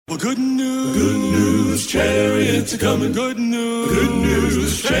Good news, chariots are coming. Good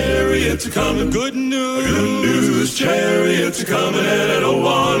news, chariots are coming. Good news, chariots are coming, and I don't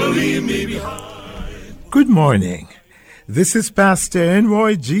want to leave me behind. Good morning. This is Pastor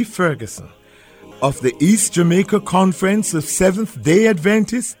Enroy G. Ferguson of the East Jamaica Conference of Seventh-day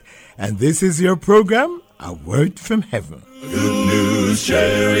Adventists, and this is your program, A Word from Heaven. Good news,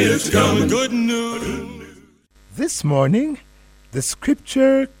 chariots are coming. Good news. This morning, the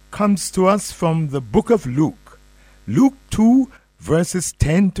scripture comes to us from the book of Luke, Luke 2, verses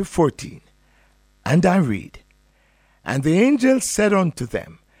 10 to 14. And I read, And the angel said unto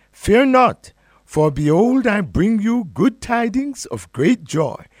them, Fear not, for behold, I bring you good tidings of great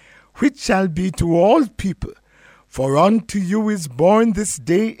joy, which shall be to all people. For unto you is born this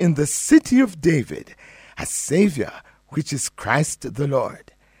day in the city of David a Saviour, which is Christ the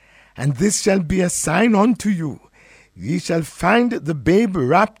Lord. And this shall be a sign unto you. Ye shall find the babe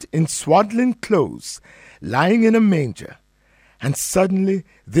wrapped in swaddling clothes, lying in a manger. And suddenly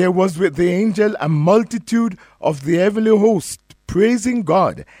there was with the angel a multitude of the heavenly host, praising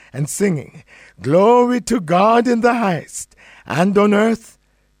God and singing, Glory to God in the highest, and on earth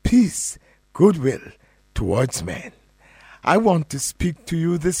peace, goodwill towards men. I want to speak to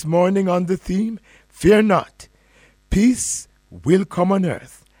you this morning on the theme, Fear not. Peace will come on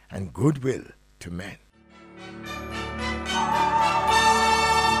earth, and goodwill to men.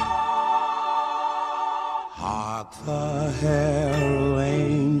 Hark the herald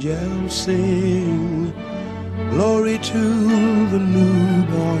angels sing, Glory to the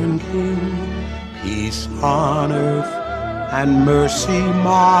newborn King. Peace on earth and mercy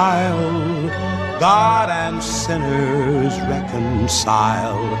mild, God and sinners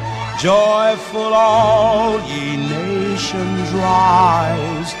reconcile. Joyful all ye nations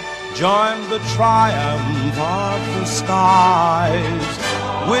rise, join the triumph of the skies.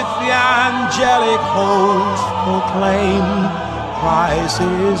 With the angelic host proclaim, Christ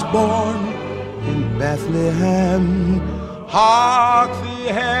is born in Bethlehem. Hark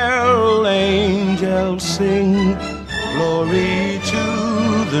the herald angels sing, Glory to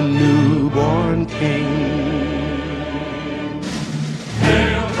the newborn King.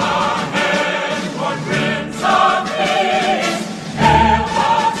 Hail the heaven-born Prince of Peace, hail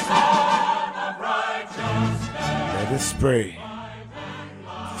the Son of Righteousness. Let us pray.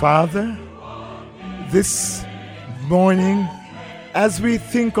 Father, this morning, as we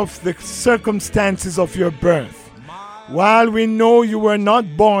think of the circumstances of your birth, while we know you were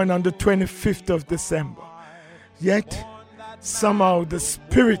not born on the 25th of December, yet somehow the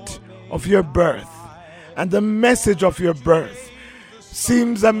spirit of your birth and the message of your birth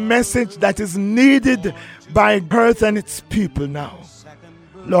seems a message that is needed by earth and its people now.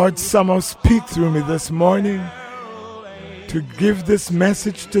 Lord, somehow speak through me this morning to give this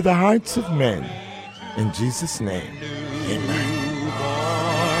message to the hearts of men. In Jesus' name, amen.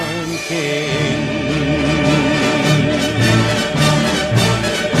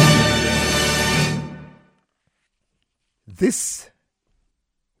 This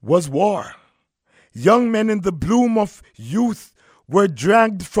was war. Young men in the bloom of youth were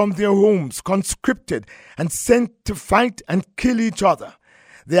dragged from their homes, conscripted, and sent to fight and kill each other.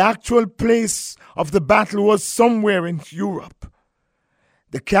 The actual place of the battle was somewhere in Europe.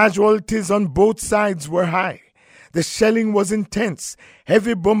 The casualties on both sides were high. The shelling was intense.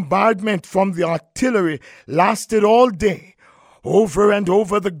 Heavy bombardment from the artillery lasted all day. Over and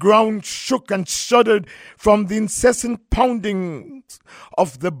over the ground shook and shuddered from the incessant pounding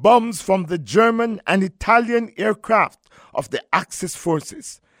of the bombs from the German and Italian aircraft of the Axis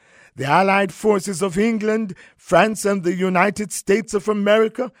forces. The Allied forces of England, France, and the United States of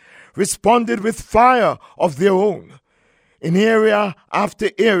America responded with fire of their own. In area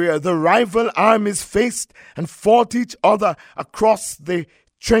after area, the rival armies faced and fought each other across the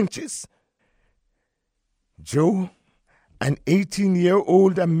trenches. Joe, an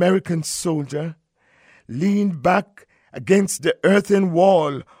 18-year-old American soldier, leaned back against the earthen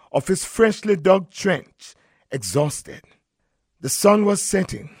wall of his freshly dug trench, exhausted. The sun was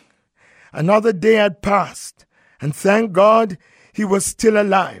setting. Another day had passed, and thank God he was still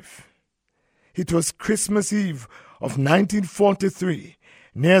alive. It was Christmas Eve of 1943,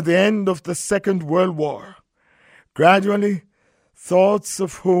 near the end of the Second World War. Gradually, thoughts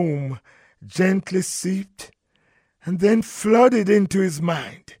of home gently seeped and then flooded into his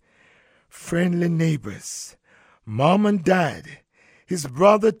mind. Friendly neighbors, Mom and Dad, his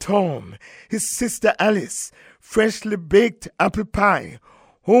brother Tom, his sister Alice, freshly baked apple pie,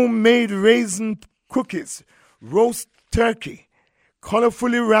 homemade raisin cookies, roast turkey,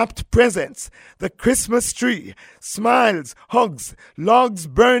 colorfully wrapped presents, the Christmas tree, smiles, hugs, logs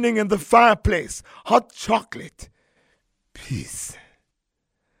burning in the fireplace, hot chocolate, peace.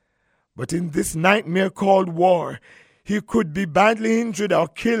 But in this nightmare called war, he could be badly injured or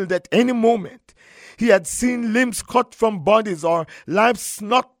killed at any moment. He had seen limbs cut from bodies or lives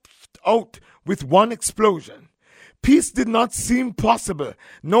snuffed out with one explosion. Peace did not seem possible.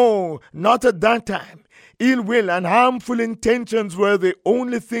 No, not at that time. Ill will and harmful intentions were the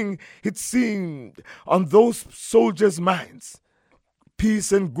only thing it seemed on those soldiers' minds.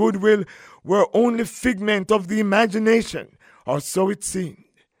 Peace and goodwill were only figment of the imagination, or so it seemed.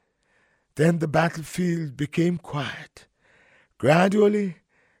 Then the battlefield became quiet. Gradually,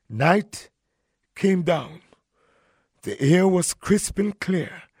 night came down. The air was crisp and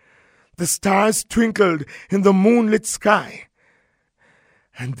clear. The stars twinkled in the moonlit sky.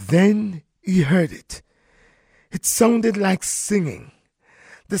 And then he heard it. It sounded like singing.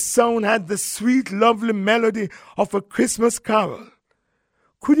 The sound had the sweet, lovely melody of a Christmas carol.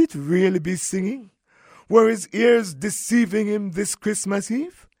 Could it really be singing? Were his ears deceiving him this Christmas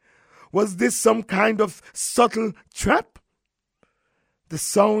Eve? Was this some kind of subtle trap? The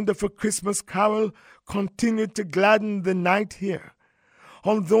sound of a Christmas carol continued to gladden the night here.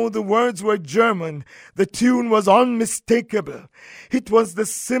 Although the words were German, the tune was unmistakable. It was the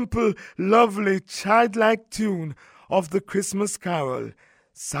simple, lovely, childlike tune of the Christmas carol,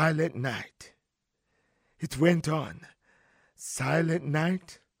 Silent Night. It went on. Silent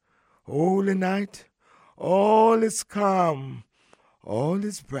night, holy night, all is calm, all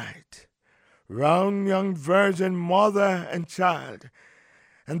is bright. Round young virgin, mother and child.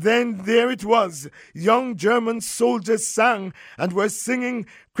 And then there it was. Young German soldiers sang and were singing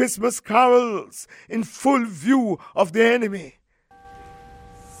Christmas carols in full view of the enemy.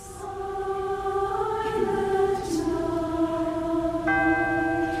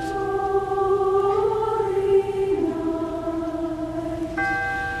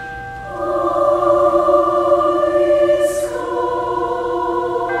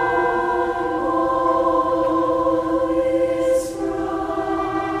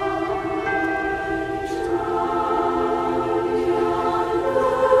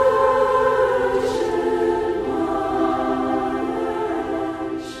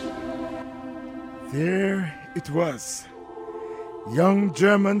 There it was. Young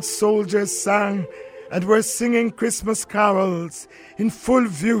German soldiers sang and were singing Christmas carols in full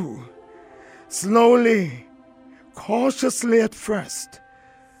view. Slowly, cautiously at first,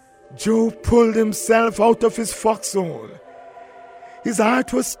 Joe pulled himself out of his foxhole. His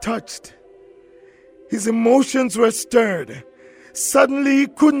heart was touched. His emotions were stirred. Suddenly he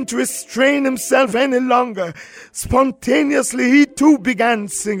couldn't restrain himself any longer. Spontaneously he too began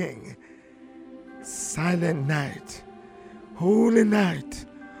singing. Silent night, holy night,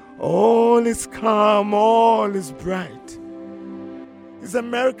 all is calm, all is bright. His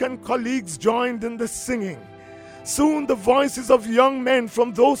American colleagues joined in the singing. Soon the voices of young men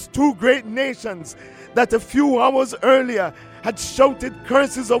from those two great nations that a few hours earlier had shouted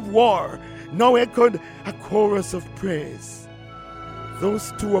curses of war now echoed a chorus of praise.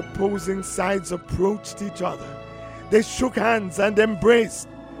 Those two opposing sides approached each other. They shook hands and embraced.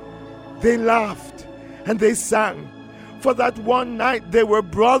 They laughed and they sang. For that one night they were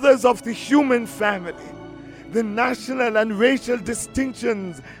brothers of the human family. The national and racial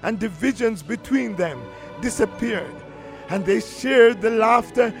distinctions and divisions between them disappeared, and they shared the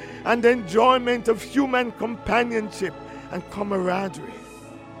laughter and enjoyment of human companionship and camaraderie.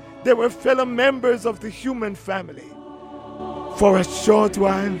 They were fellow members of the human family. For a short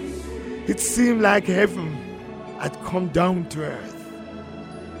while, it seemed like heaven had come down to earth.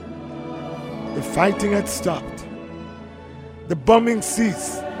 The fighting had stopped. The bombing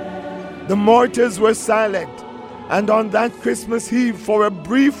ceased. The mortars were silent. And on that Christmas Eve, for a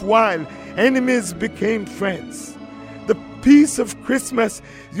brief while, enemies became friends. The peace of Christmas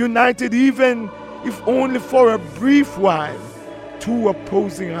united, even if only for a brief while, two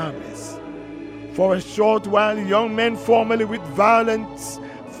opposing armies. For a short while, young men formerly with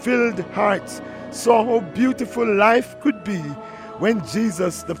violence-filled hearts saw how beautiful life could be when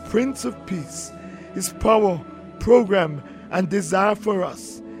Jesus, the Prince of Peace, his power, program, and desire for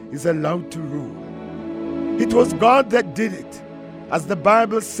us is allowed to rule. It was God that did it. As the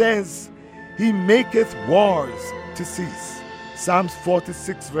Bible says, He maketh wars to cease. Psalms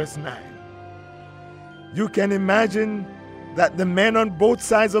 46 verse 9. You can imagine that the men on both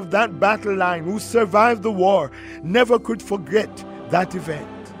sides of that battle line who survived the war never could forget that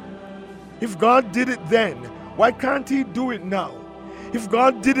event. If God did it then, why can't He do it now? If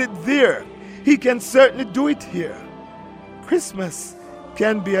God did it there, He can certainly do it here. Christmas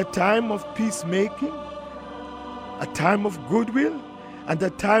can be a time of peacemaking, a time of goodwill, and a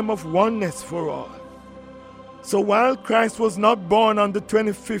time of oneness for all. So while Christ was not born on the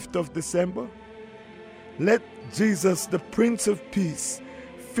 25th of December, let Jesus, the Prince of Peace,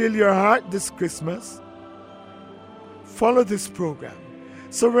 fill your heart this Christmas. Follow this program.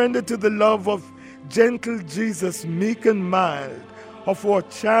 Surrender to the love of gentle Jesus, meek and mild, of our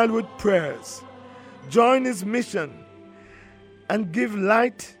childhood prayers. Join his mission and give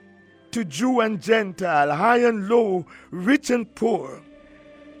light to Jew and Gentile, high and low, rich and poor.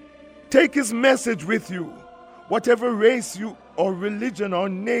 Take his message with you, whatever race you or religion or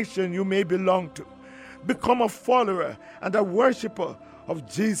nation you may belong to. Become a follower and a worshiper of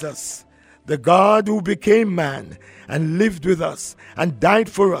Jesus, the God who became man and lived with us and died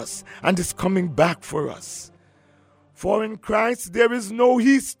for us and is coming back for us. For in Christ there is no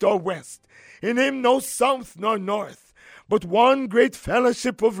east or west, in him no south nor north, but one great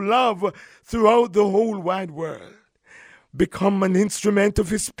fellowship of love throughout the whole wide world. Become an instrument of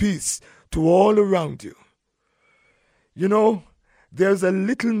his peace to all around you. You know, there's a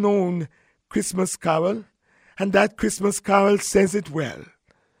little known Christmas carol, and that Christmas carol says it well.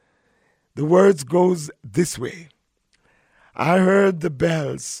 The words goes this way. I heard the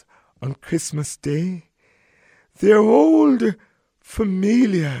bells on Christmas Day, their old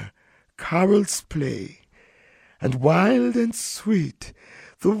familiar carols play, and wild and sweet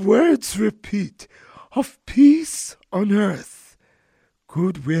the words repeat of peace on earth,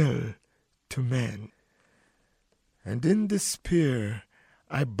 goodwill to men. And in despair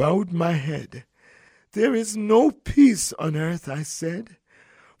I bowed my head. There is no peace on earth, I said,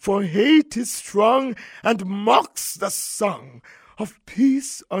 for hate is strong and mocks the song of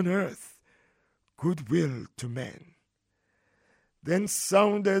peace on earth, goodwill to men. Then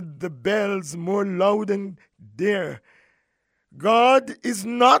sounded the bells more loud and dear. God is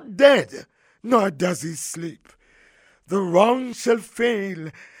not dead, nor does he sleep. The wrong shall fail,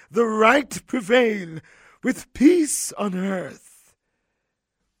 the right prevail, with peace on earth,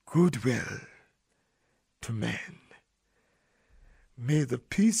 goodwill to men. May the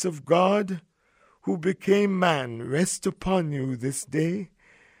peace of God, who became man, rest upon you this day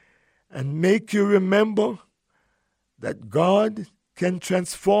and make you remember that God can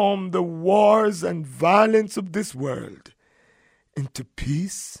transform the wars and violence of this world into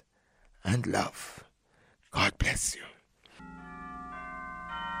peace and love. God bless you.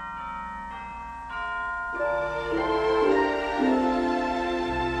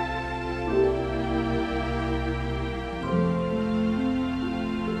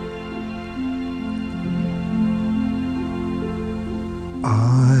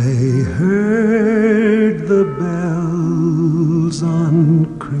 I heard the bells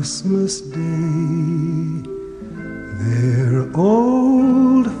on Christmas Day, their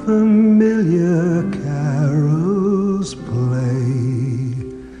old familiar carols play,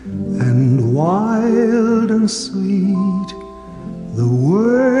 and wild and sweet the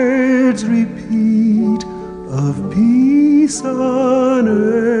words repeat of peace on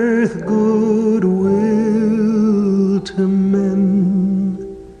earth, goodwill to men.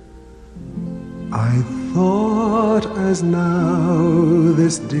 I thought as now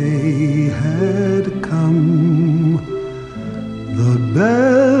this day had come, the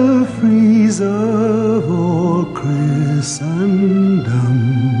belfries of all Christendom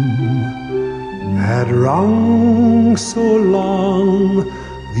had rung so long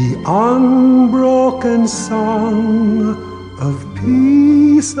the unbroken song of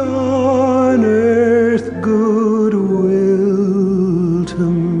peace on earth, goodwill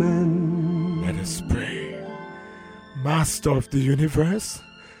to men. Let us pray. Master of the universe,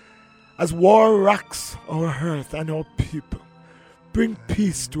 as war rocks our earth and our people, bring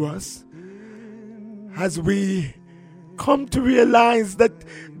peace to us as we come to realize that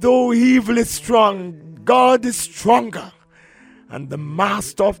though evil is strong, God is stronger, and the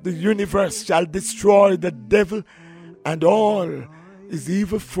Master of the universe shall destroy the devil and all his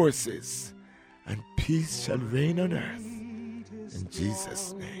evil forces, and peace shall reign on earth. In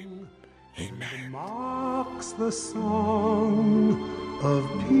Jesus' name, amen. Marks the song of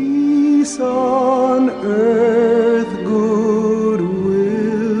peace on earth, goodwill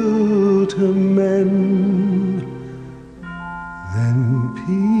to men. Then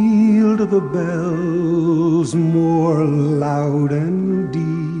pealed the bells more loud and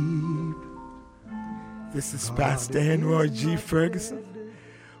deep. This is Pastor Henry G. Ferguson,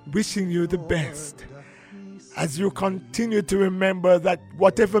 wishing you the best as you continue to remember that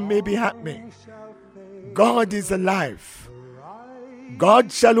whatever may be happening, God is alive.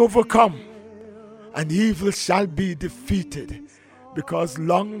 God shall overcome. and evil shall be defeated, because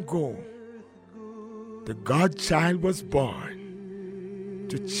long ago the God child was born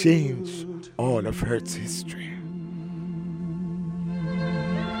to change all of Earth's history.